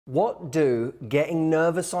What do getting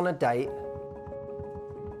nervous on a date,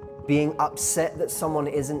 being upset that someone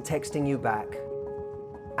isn't texting you back,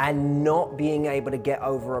 and not being able to get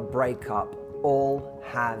over a breakup all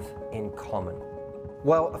have in common?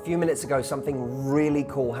 Well, a few minutes ago, something really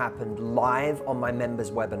cool happened live on my members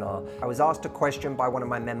webinar. I was asked a question by one of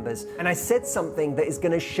my members, and I said something that is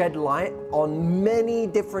going to shed light on many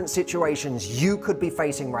different situations you could be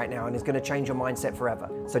facing right now and is going to change your mindset forever.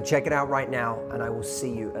 So check it out right now, and I will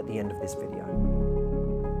see you at the end of this video.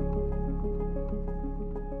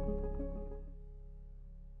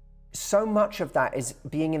 So much of that is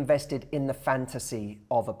being invested in the fantasy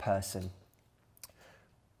of a person,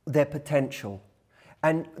 their potential.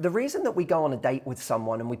 And the reason that we go on a date with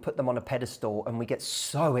someone and we put them on a pedestal and we get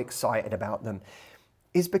so excited about them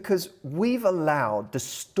is because we've allowed the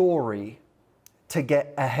story to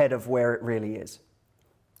get ahead of where it really is.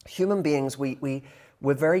 Human beings, we're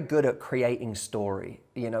very good at creating story.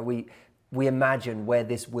 You know, we imagine where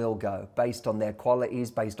this will go based on their qualities,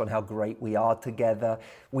 based on how great we are together.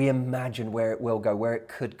 We imagine where it will go, where it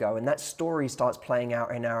could go. And that story starts playing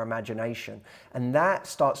out in our imagination. And that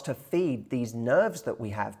starts to feed these nerves that we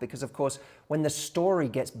have. Because of course, when the story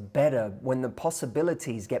gets better, when the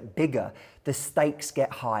possibilities get bigger, the stakes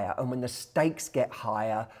get higher. And when the stakes get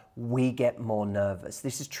higher, we get more nervous.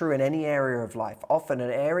 This is true in any area of life. Often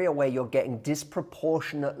an area where you're getting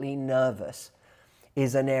disproportionately nervous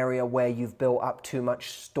is an area where you've built up too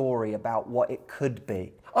much story about what it could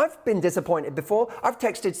be. I've been disappointed before. I've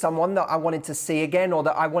texted someone that I wanted to see again or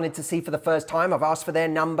that I wanted to see for the first time. I've asked for their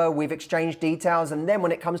number, we've exchanged details, and then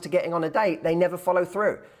when it comes to getting on a date, they never follow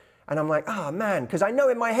through. And I'm like, oh man, because I know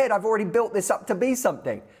in my head I've already built this up to be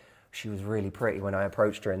something. She was really pretty when I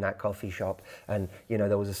approached her in that coffee shop, and you know,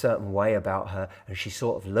 there was a certain way about her, and she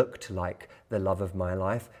sort of looked like the love of my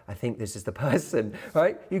life. I think this is the person,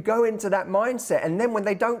 right? You go into that mindset, and then when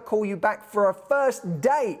they don't call you back for a first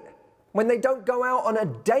date, when they don't go out on a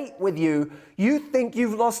date with you, you think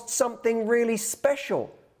you've lost something really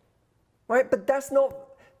special, right? But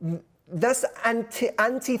that's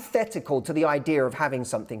antithetical to the idea of having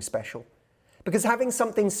something special. Because having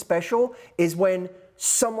something special is when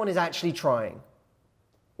someone is actually trying,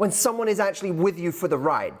 when someone is actually with you for the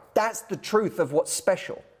ride. That's the truth of what's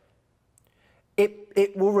special.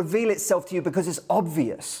 It will reveal itself to you because it's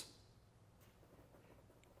obvious.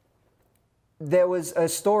 There was a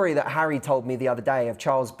story that Harry told me the other day of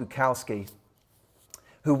Charles Bukowski,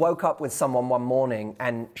 who woke up with someone one morning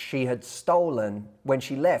and she had stolen, when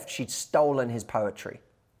she left, she'd stolen his poetry.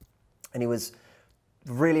 And he was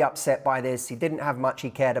really upset by this. He didn't have much he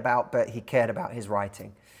cared about, but he cared about his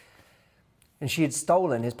writing. And she had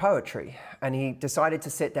stolen his poetry, and he decided to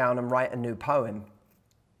sit down and write a new poem.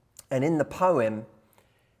 And in the poem,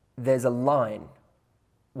 there's a line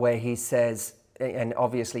where he says, and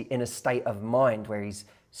obviously in a state of mind where he's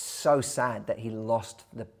so sad that he lost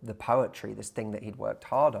the poetry, this thing that he'd worked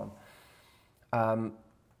hard on.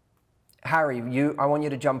 Harry, I want you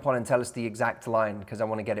to jump on and tell us the exact line, because I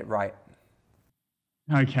want to get it right.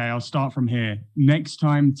 Okay, I'll start from here. Next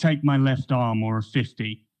time, take my left arm or a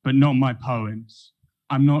 50, but not my poems.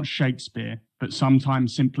 I'm not Shakespeare, but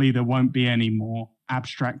sometimes simply there won't be any more,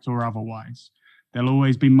 abstract or otherwise. There'll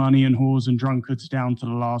always be money and whores and drunkards down to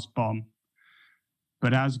the last bomb.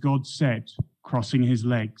 But as God said, crossing his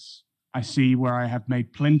legs, I see where I have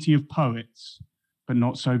made plenty of poets, but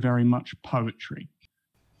not so very much poetry.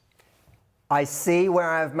 I see where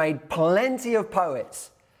I have made plenty of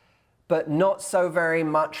poets, but not so very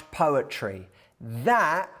much poetry.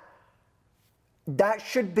 That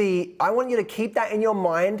should be, I want you to keep that in your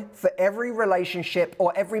mind for every relationship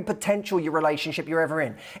or every potential relationship you're ever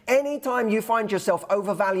in. Anytime you find yourself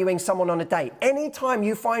overvaluing someone on a date, anytime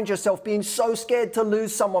you find yourself being so scared to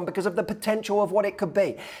lose someone because of the potential of what it could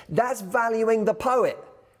be, that's valuing the poet.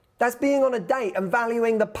 That's being on a date and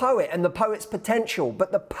valuing the poet and the poet's potential.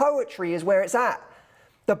 But the poetry is where it's at.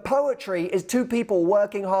 The poetry is two people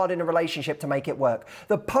working hard in a relationship to make it work.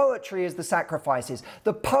 The poetry is the sacrifices.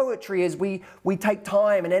 The poetry is we take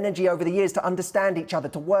time and energy over the years to understand each other,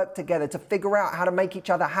 to work together, to figure out how to make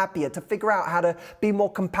each other happier, to figure out how to be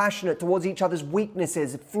more compassionate towards each other's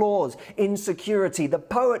weaknesses, flaws, insecurity. The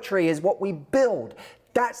poetry is what we build.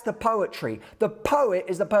 That's the poetry. The poet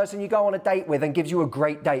is the person you go on a date with and gives you a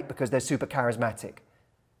great date because they're super charismatic.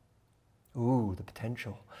 Ooh, the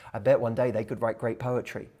potential. I bet one day they could write great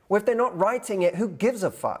poetry. Well, if they're not writing it, who gives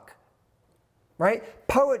a fuck? right?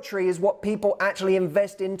 Poetry is what people actually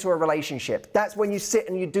invest into a relationship. That's when you sit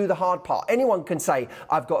and you do the hard part. Anyone can say,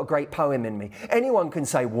 I've got a great poem in me. Anyone can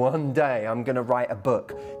say, one day I'm going to write a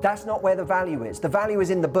book. That's not where the value is. The value is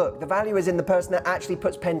in the book. The value is in the person that actually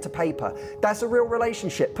puts pen to paper. That's a real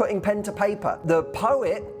relationship, putting pen to paper. The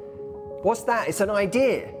poet, what's that? It's an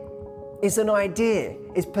idea. It's an idea.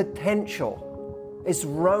 It's potential. It's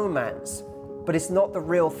romance. But it's not the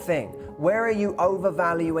real thing. Where are you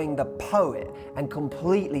overvaluing the poet and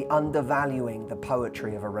completely undervaluing the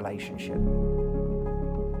poetry of a relationship?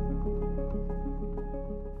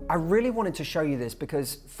 I really wanted to show you this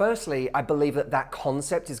because firstly, I believe that that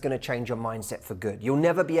concept is going to change your mindset for good. You'll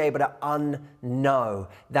never be able to unknow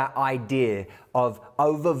that idea of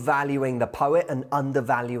overvaluing the poet and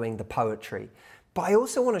undervaluing the poetry. But I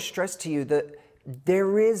also want to stress to you that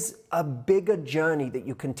there is a bigger journey that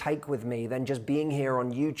you can take with me than just being here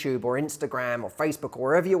on YouTube or Instagram or Facebook or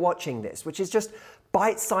wherever you're watching this, which is just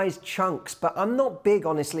bite-sized chunks. But I'm not big,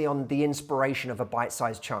 honestly, on the inspiration of a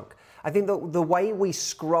bite-sized chunk. I think that the way we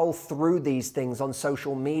scroll through these things on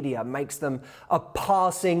social media makes them a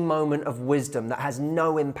passing moment of wisdom that has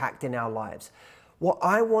no impact in our lives. What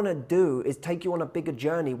I want to do is take you on a bigger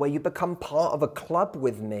journey where you become part of a club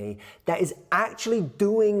with me that is actually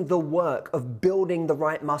doing the work of building the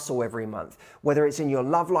right muscle every month. Whether it's in your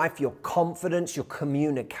love life, your confidence, your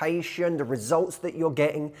communication, the results that you're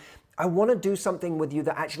getting. I want to do something with you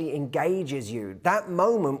that actually engages you. That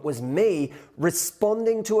moment was me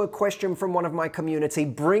responding to a question from one of my community,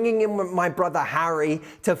 bringing in my brother Harry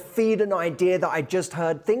to feed an idea that I just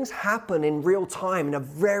heard. Things happen in real time in a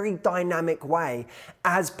very dynamic way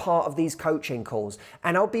as part of these coaching calls.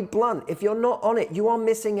 And I'll be blunt, if you're not on it, you are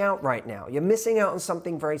missing out right now. You're missing out on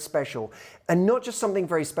something very special. And not just something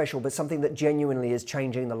very special, but something that genuinely is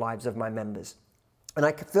changing the lives of my members. And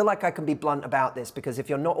I feel like I can be blunt about this because if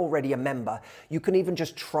you're not already a member, you can even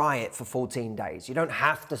just try it for 14 days. You don't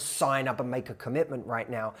have to sign up and make a commitment right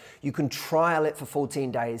now. You can trial it for 14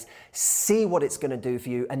 days, see what it's going to do for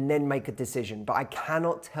you, and then make a decision. But I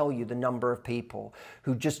cannot tell you the number of people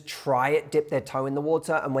who just try it, dip their toe in the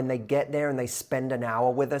water, and when they get there and they spend an hour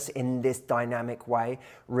with us in this dynamic way,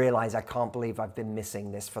 realize I can't believe I've been missing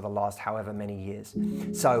this for the last however many years.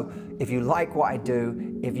 So if you like what I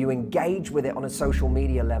do, if you engage with it on a social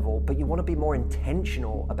media level, but you want to be more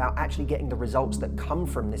intentional about actually getting the results that come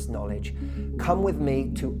from this knowledge, come with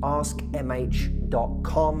me to askmh.com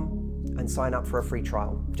and sign up for a free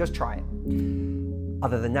trial. Just try it.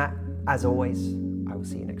 Other than that, as always, I will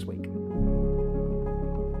see you next week.